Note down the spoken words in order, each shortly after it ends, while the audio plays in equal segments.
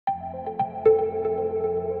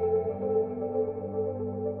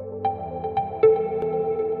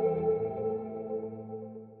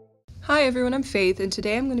Hi everyone, I'm Faith, and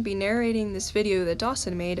today I'm going to be narrating this video that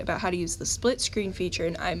Dawson made about how to use the split screen feature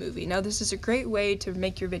in iMovie. Now this is a great way to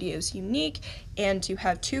make your videos unique and to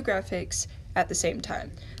have two graphics at the same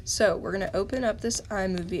time. So we're going to open up this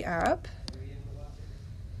iMovie app,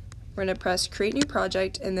 we're going to press create new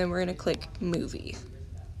project, and then we're going to click movie.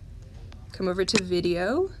 Come over to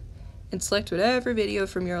video and select whatever video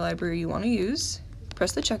from your library you want to use.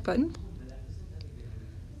 Press the check button.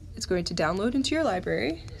 It's going to download into your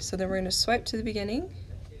library, so then we're going to swipe to the beginning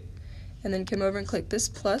and then come over and click this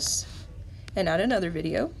plus and add another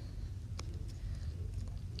video.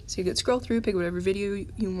 So you could scroll through, pick whatever video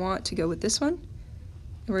you want to go with this one,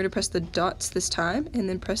 and we're going to press the dots this time and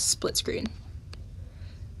then press split screen.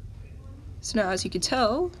 So now, as you can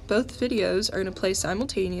tell, both videos are going to play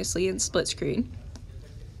simultaneously in split screen,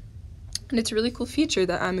 and it's a really cool feature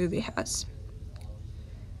that iMovie has.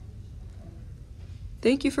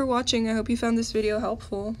 Thank you for watching. I hope you found this video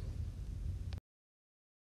helpful.